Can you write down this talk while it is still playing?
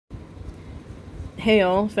Hey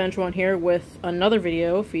all, Fenchwan here with another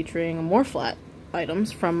video featuring more flat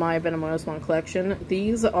items from my VenomMyotismon collection.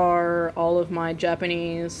 These are all of my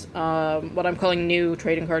Japanese, what I'm calling new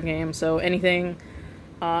trading card games, so anything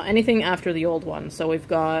after the old one. So we've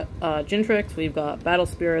got Jintrix, we've got Battle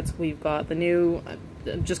Spirits, we've got the new,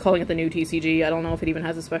 I'm just calling it the new TCG. I don't know if it even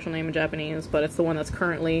has a special name in Japanese, but it's the one that's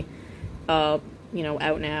currently, out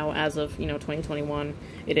now as of, 2021.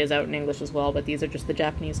 It is out in English as well, but these are just the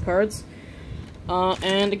Japanese cards.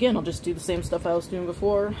 And again, I'll just do the same stuff I was doing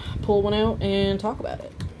before, pull one out and talk about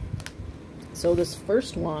it. So this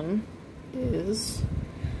first one is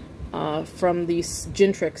from the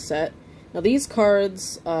Jintrix set. Now these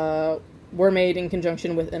cards were made in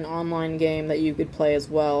conjunction with an online game that you could play as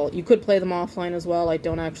well. You could play them offline as well. I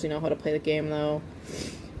don't actually know how to play the game though.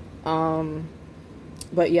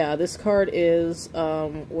 But yeah, this card is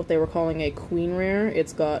what they were calling a queen rare.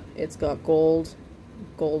 It's got gold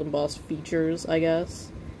embossed features, I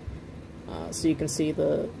guess. So you can see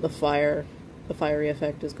the fiery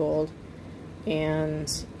effect is gold. And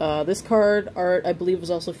this card art, I believe,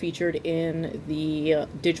 was also featured in the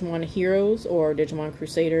Digimon Heroes or Digimon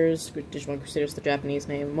Crusaders. Digimon Crusaders, the Japanese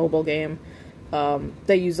name, mobile game.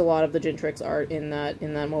 They use a lot of the Jintrix art in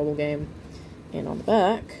that mobile game. And on the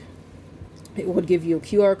back, it would give you a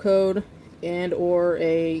QR code and or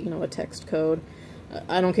a text code.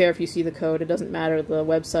 I don't care if you see the code, it doesn't matter. The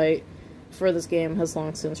website for this game has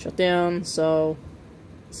long since shut down, so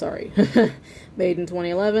sorry. Made in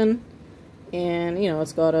 2011, and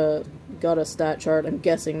it's got a stat chart. I'm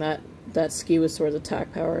guessing that skew is towards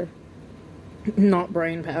attack power, not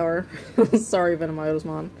brain power. Sorry,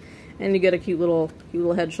 VenomMyotismon. And you get a cute little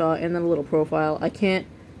headshot and then a little profile. I'm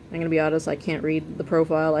gonna be honest, I can't read the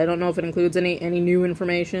profile. I don't know if it includes any new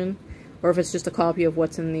information or if it's just a copy of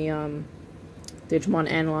what's in the Digimon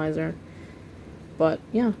Analyzer. But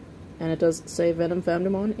yeah, and it does say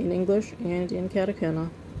VenomMyotismon in English and in katakana.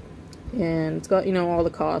 And it's got, all the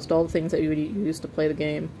cost, all the things that you would use to play the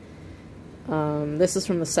game. This is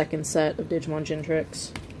from the second set of Digimon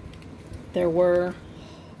Jintrix. There were,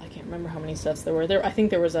 I can't remember how many sets there were. I think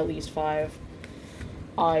there was at least 5.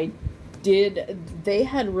 They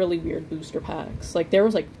had really weird booster packs. Like, there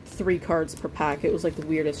was like 3 cards per pack. It was like the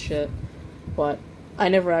weirdest shit. But I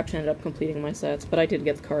never actually ended up completing my sets, but I did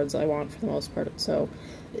get the cards I want for the most part, so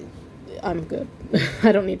I'm good.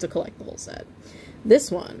 I don't need to collect the whole set. This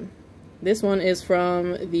one is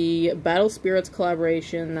from the Battle Spirits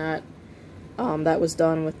collaboration that was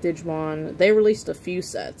done with Digimon. They released a few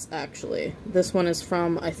sets, actually. This one is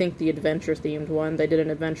from, I think, the adventure-themed one. They did an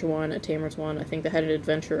adventure one, a Tamers one. I think they had an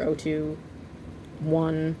adventure 02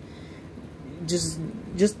 one. Just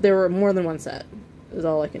there were more than one set, is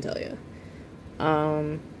all I can tell you.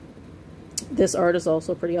 This art is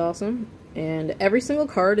also pretty awesome, and every single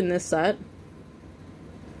card in this set,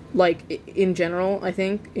 like, in general, I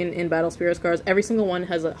think, in Battle Spirits cards, every single one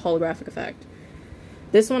has a holographic effect.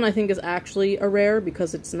 This one, I think, is actually a rare,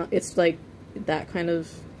 because it's like, that kind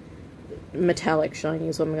of metallic shiny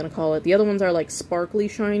is what I'm gonna call it. The other ones are, like, sparkly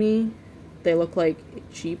shiny. They look like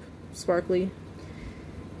cheap sparkly.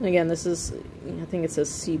 And again, this is, I think it says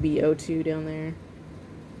CB02 down there.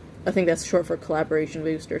 I think that's short for collaboration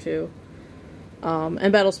booster, too.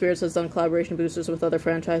 And Battle Spirits has done collaboration boosters with other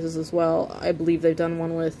franchises as well. I believe they've done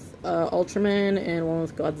one with Ultraman and one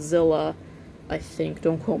with Godzilla, I think.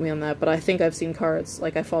 Don't quote me on that, but I think I've seen cards.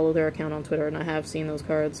 Like, I follow their account on Twitter, and I have seen those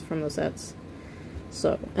cards from those sets.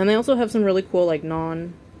 So, and they also have some really cool, like,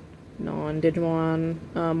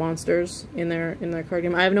 non-Digimon monsters in their card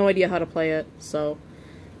game. I have no idea how to play it, so...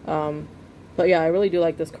 But yeah, I really do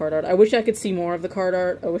like this card art. I wish I could see more of the card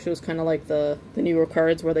art. I wish it was kind of like the newer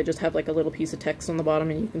cards where they just have like a little piece of text on the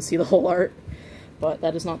bottom and you can see the whole art. But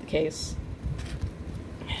that is not the case.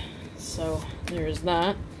 So there's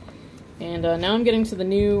that. And now I'm getting to the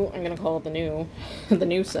new, I'm going to call it the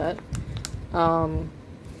new set.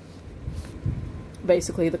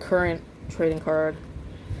 Basically the current trading card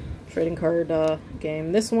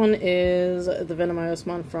game. This one is the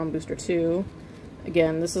VenomMyotismon from Booster 2.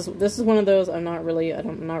 Again, this is one of those I'm not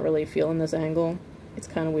really feeling this angle. It's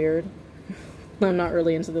kind of weird. I'm not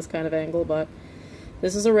really into this kind of angle, but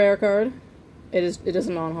this is a rare card. It is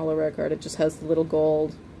a non-holo rare card. It just has the little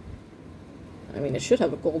gold. I mean, it should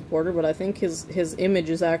have a gold border, but I think his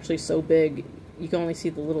image is actually so big you can only see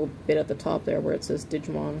the little bit at the top there where it says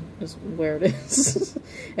Digimon is where it is,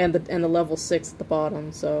 and the level 6 at the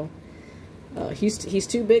bottom. So he's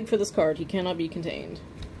too big for this card. He cannot be contained.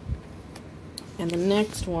 And the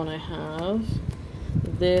next one I have,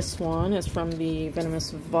 this one is from the Venomous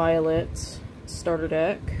Violet starter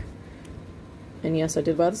deck. And yes, I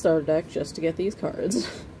did buy the starter deck just to get these cards.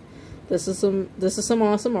 This is some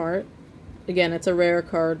awesome art. Again, it's a rare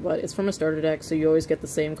card, but it's from a starter deck, so you always get the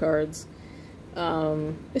same cards.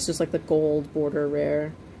 It's just like the gold border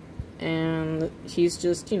rare. And he's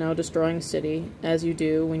just, you know, destroying a city, as you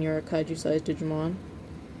do when you're a kaiju-sized Digimon.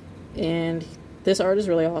 And this art is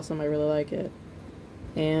really awesome. I really like it.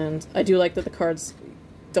 And I do like that the cards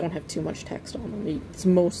don't have too much text on them. It's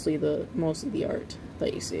mostly the art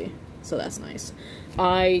that you see. So that's nice.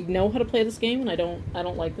 I know how to play this game, and I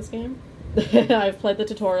don't like this game. I've played the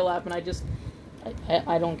tutorial app, and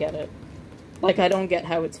I don't get it. Like, I don't get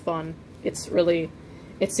how it's fun. It's really...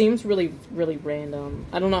 It seems really, really random.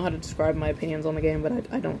 I don't know how to describe my opinions on the game, but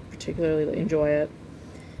I don't particularly enjoy it.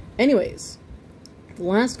 Anyways, the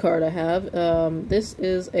last card I have, this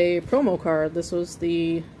is a promo card. This was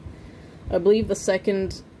the, I believe, the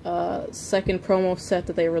second promo set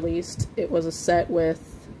that they released. It was a set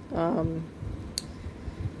with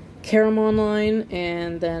Caramon line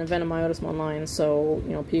and then VenomMyotismon line. So,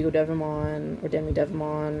 you know, Pigo Devimon or Demi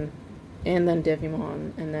Devimon, and then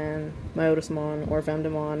Devimon, and then Myotismon or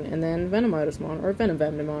Vemdemon, and then VenomMyotismon or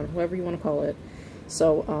VenomVemdemon, whoever you want to call it.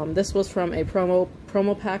 So this was from a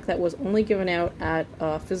promo pack that was only given out at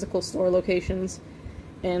physical store locations,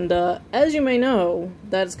 and as you may know,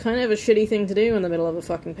 that's kind of a shitty thing to do in the middle of a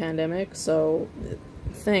fucking pandemic. So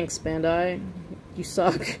thanks, Bandai, you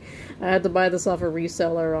suck. I had to buy this off a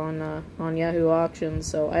reseller on Yahoo Auctions,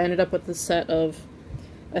 so I ended up with this set of,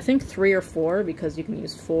 I think 3 or 4, because you can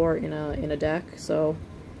use 4 in a deck, so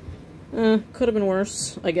could have been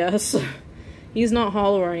worse, I guess. He's not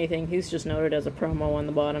hollow or anything, he's just noted as a promo on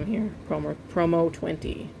the bottom here. Promo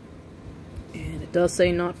 20. And it does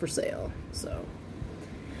say not for sale, so.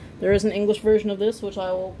 There is an English version of this, which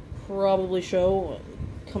I will probably show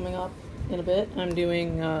coming up in a bit. I'm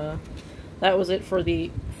doing, that was it for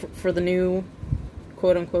the new,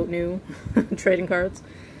 quote-unquote new, trading cards.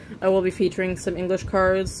 I will be featuring some English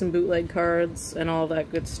cards, some bootleg cards, and all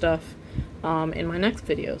that good stuff in my next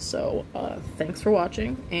video. So, thanks for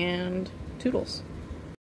watching, and toodles.